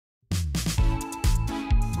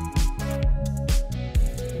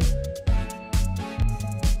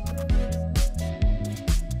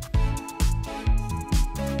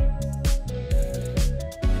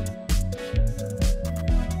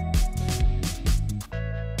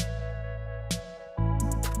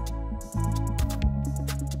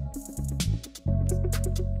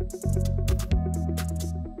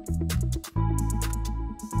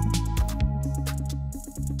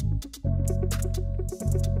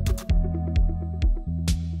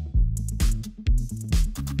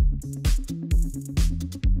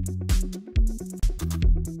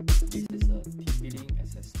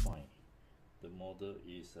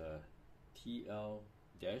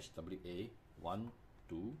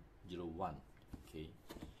TL-WA1201. Okay,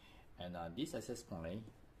 and this access point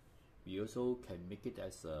we also can make it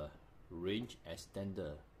as a range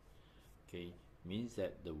extender. Okay, means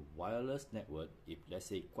that the wireless network, if let's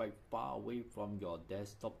say quite far away from your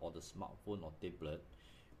desktop or the smartphone or tablet,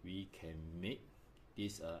 we can make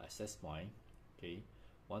this access point, okay,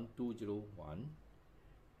 1201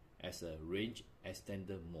 as a range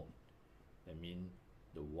extender mode. That means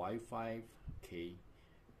the Wi-Fi, okay,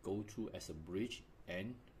 go through as a bridge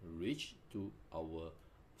and reach to our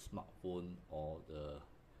smartphone or the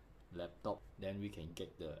laptop. Then we can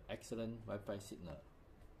get the excellent Wi-Fi signal.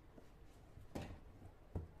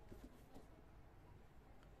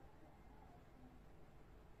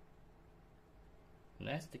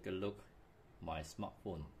 Let's take a look my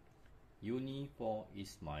smartphone. Uni 4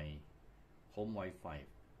 is my home Wi-Fi,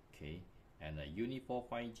 okay, and Uni 4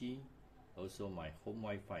 5G also my home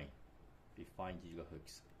Wi-Fi with 5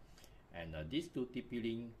 GHz. And these two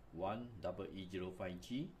TP-Link 1E0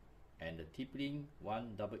 5G and the TP-Link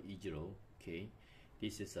 1E0, okay,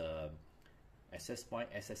 this is a access point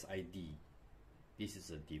SSID. This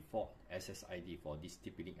is a default SSID for this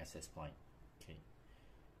TP-Link access point, okay.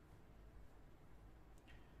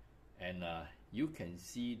 And you can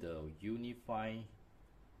see the Unify,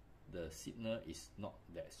 the signal is not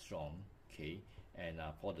that strong, okay. And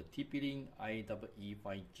for the TP-Link IEE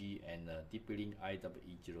 5G and TP-Link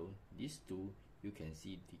IEE0, these two you can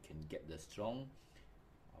see they can get the strong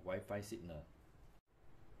Wi-Fi signal.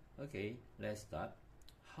 Okay, let's start.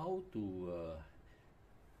 How to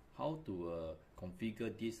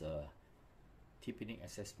configure this TP-Link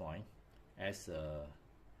access point as a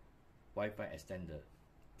Wi-Fi extender.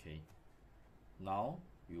 Okay, now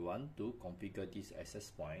we want to configure this access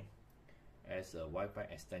point as a Wi-Fi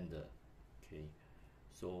extender. Okay,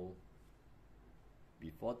 so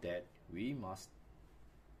before that we must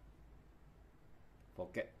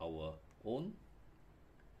forget our own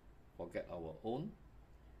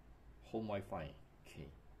home Wi-Fi.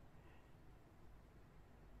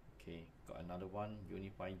 Okay, got another one,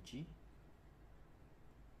 Unify G.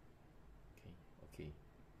 Okay,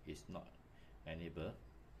 it's not enabled.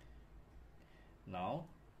 Now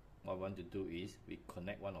what I want to do is we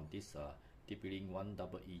connect one of this TP-Link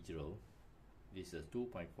 1E0. This is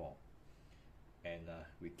 2.4, and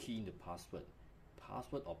we key in the password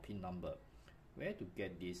or PIN number. Where to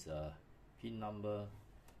get this PIN number?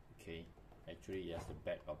 Okay, actually yes, the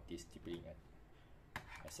back of this TP-Link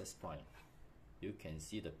access point. You can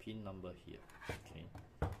see the PIN number here. Okay,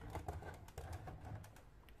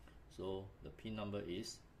 so the PIN number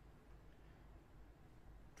is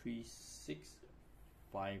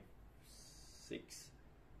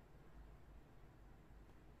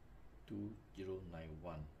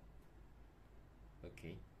 36562091.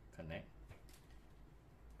 Okay, connect.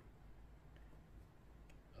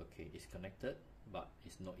 Okay, it's connected, but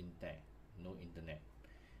it's no internet.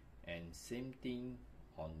 And same thing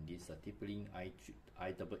on this TP-Link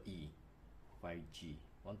IEE 5G.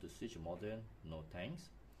 Want to switch model? No thanks.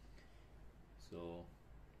 So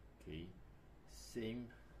okay,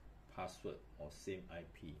 same password or same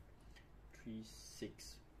IP,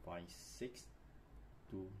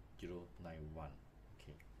 36562091.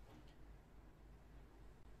 Okay,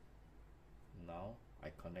 now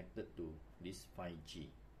I connected to this 5G.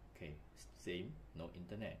 Okay, same, no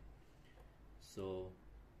internet, so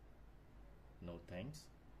no thanks.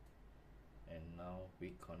 And now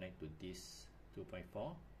we connect to this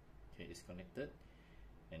 2.4. okay, it's connected,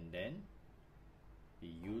 and then we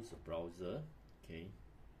use a browser. Okay,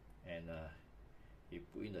 and we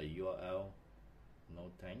put in the URL.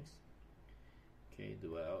 No thanks. Okay, the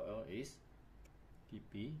URL is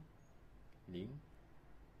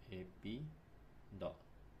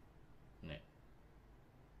tplinkap.net.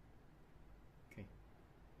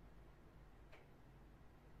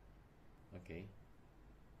 Okay,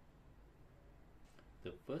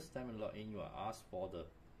 the first time you log in, you are asked for the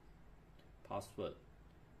password.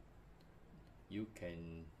 You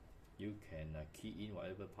can key in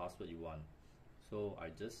whatever password you want. So I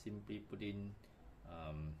just simply put in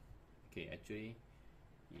okay, actually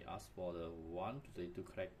he asked for the 1 to 32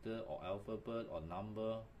 character or alphabet or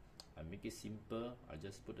number. I make it simple. I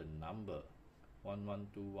just put the number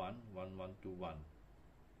 1121 1121.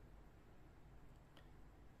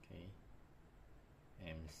 Okay,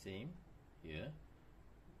 and same here,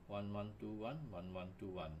 1121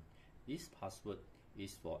 1121. This password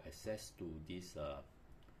is for access to this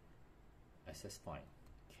access point.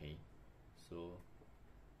 Okay, so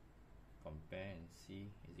compare and see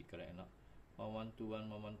is it correct or not. 1121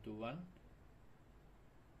 1121.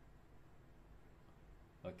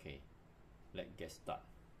 Okay, Let's get started.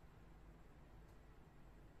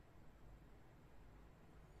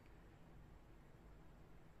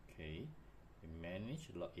 Okay, we manage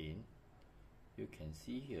login. You can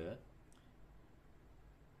see here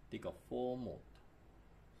they got 4 modes.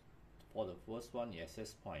 For the first one,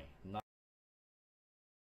 access point. Now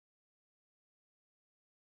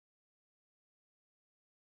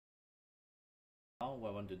what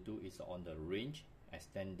I want to do is on the range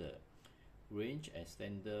extender. Range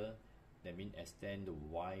extender, that means extend the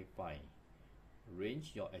Wi-Fi.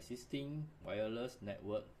 Range your existing wireless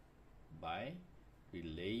network by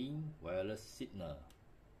relaying wireless signal.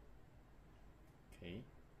 Okay,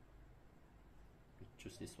 we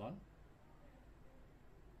choose this one.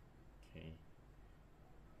 Okay,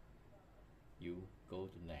 you go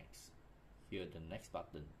to next. Here the next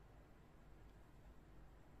button.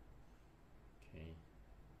 Okay,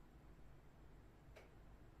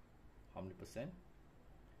 how many percent?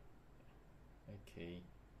 Okay,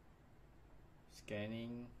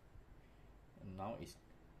 scanning, and now it's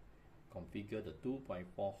configure the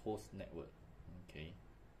 2.4 host network. Okay,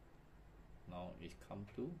 now it come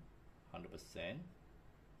to 100%.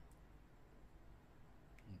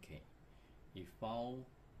 Okay, he found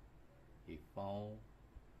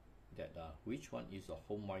that which one is the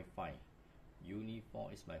home Wi-Fi.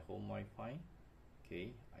 Uni4 is my home Wi-Fi.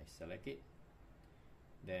 Okay, I select it.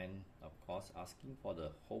 Then of course asking for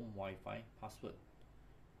the home Wi-Fi password.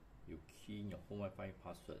 You key in your home Wi-Fi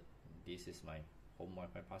password. This is my home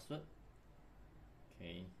Wi-Fi password.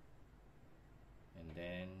 Okay, and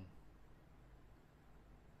then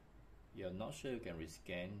you're not sure, you can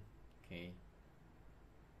rescan. Okay,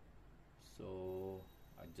 so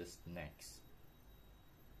I just next.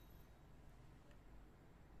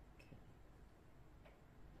 Okay,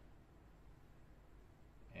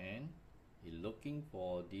 and you're looking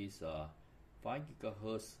for this 5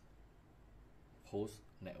 GHz host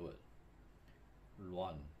network.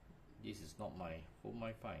 One, this is not my home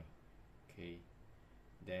Wi-Fi. Okay,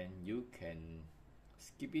 then you can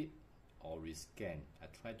skip it or rescan. I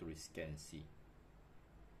try to rescan and see.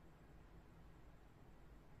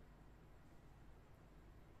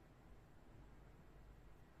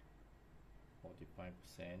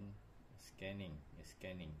 %, scanning,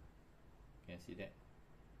 scanning. You can see that.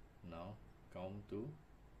 Now come to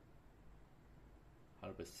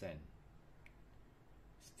 100%.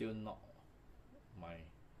 Still not my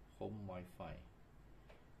home Wi-Fi.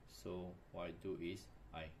 So what I do is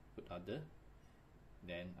I put other,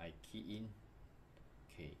 then I key in.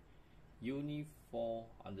 Okay,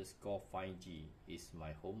 Uni4_5G is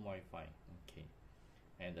my home Wi-Fi. Okay,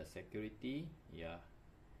 and the security, yeah,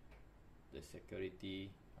 the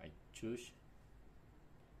security I choose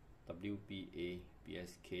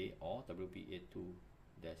WPA-BSK or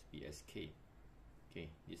WPA2-BSK. Okay,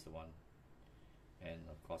 this one. And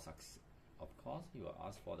of course you will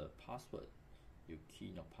ask for the password. You key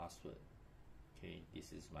in your password. Okay,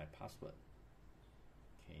 this is my password.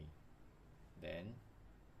 Okay, then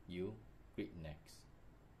you click next.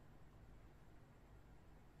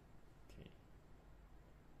 Okay,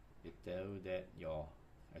 it tell you that your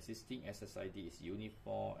existing SSID is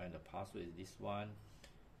Uni4 and the password is this one.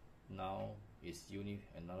 Now is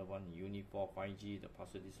another one, Uni4 5G, the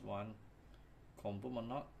password is this one. Confirm or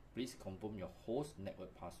not? Please confirm your host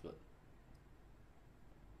network password.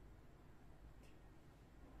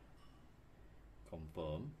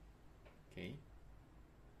 Confirm. Okay,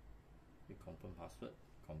 you confirm password,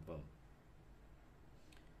 confirm.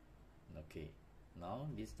 Okay, now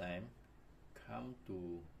this time come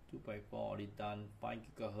to 2.4 already done, 5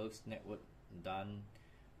 GHz network done,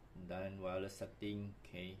 wireless setting.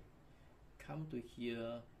 Okay, come to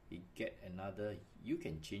here, you get another. You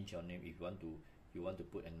can change your name if you want to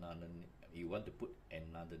put another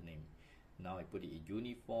name. Now I put it in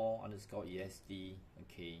Uni4_ESD.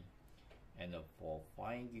 Okay, and for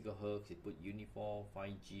 5 GHz you put Uni4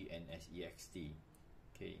 5G and SEXD.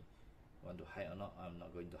 Okay, want to hide or not? I'm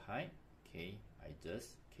not going to hide. Okay, I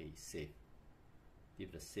just save.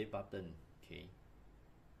 Give the save button. Okay,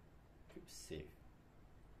 click save.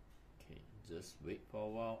 Okay, just wait for a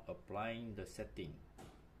while, applying the setting.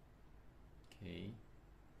 Okay,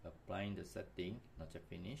 applying the setting, not yet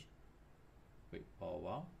finished. Wait for a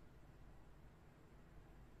while.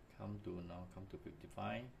 Come to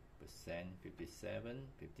 55%, 57,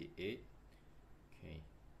 58. Okay,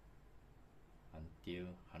 until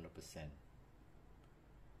 100%.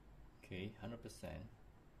 Okay, 100%.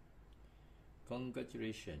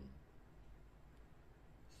 Congratulations.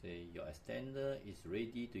 Say your extender is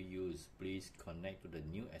ready to use. Please connect to the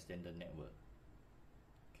new extender network.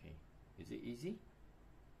 Okay, is it easy?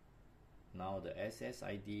 Now the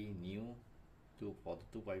SSID new for the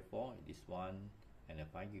 2x4, it is 1 and a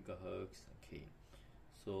 5 gigahertz. Okay,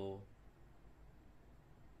 so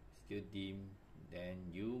still dim, then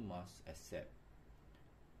you must accept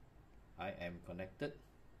I am connected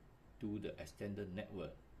to the extended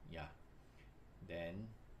network. Yeah, then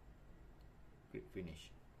click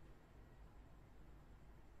finish.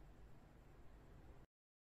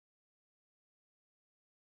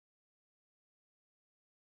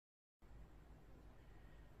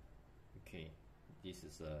 Okay, this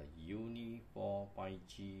is a Uni 4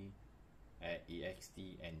 5G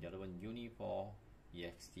EXT and the other one Uni 4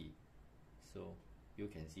 EXT. So you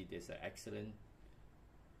can see there's an excellent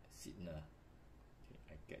signal. Okay,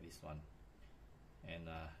 I get this one. And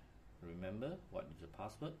remember what is the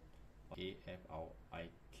password?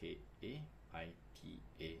 AFRIKAITALY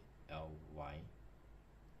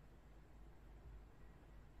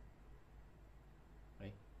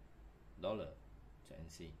right? Dollar. Check and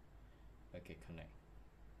see. Okay, connect.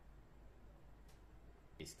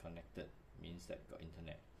 It's connected, means that got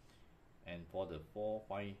internet. And for the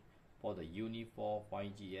Uni 4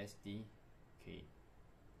 5G SD, okay,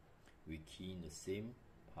 we key in the same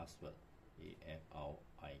password,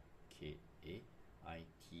 AFRIKAITALY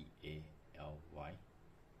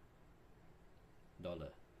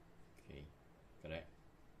dollar. Okay, correct.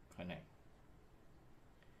 Connect.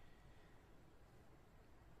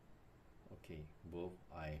 Okay, both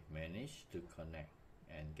I managed to connect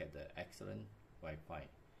and get the excellent Wi-Fi.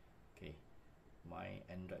 Okay, my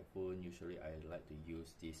Android phone usually I like to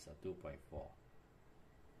use this 2.4.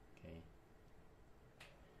 Okay,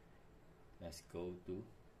 let's go to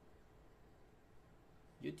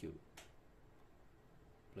YouTube.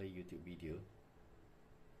 Play YouTube video.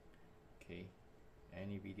 Okay,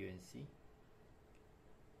 any video and see.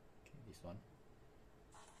 Okay, this one.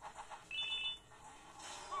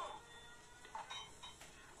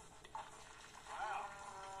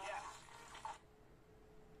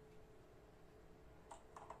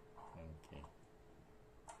 Okay.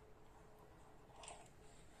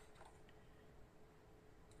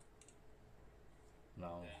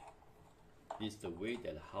 Now, this is the way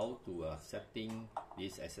that how to setting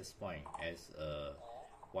this access point as a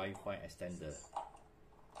Wi-Fi extender.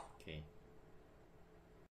 Okay.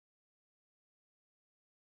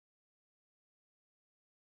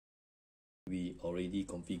 We already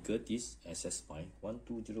configured this access point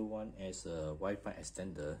 1201 as a Wi-Fi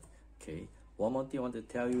extender. Okay. One more thing I want to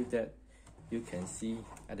tell you that you can see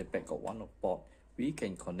at the back of one of port, we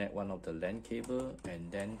can connect one of the LAN cable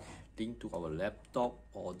and then link to our laptop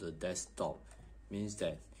or the desktop. Means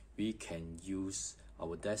that we can use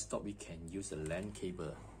our desktop, we can use the LAN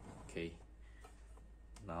cable. Okay.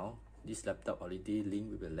 Now this laptop already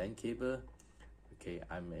linked with the LAN cable. Okay,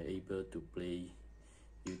 I'm able to play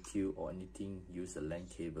YouTube or anything use the LAN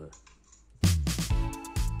cable.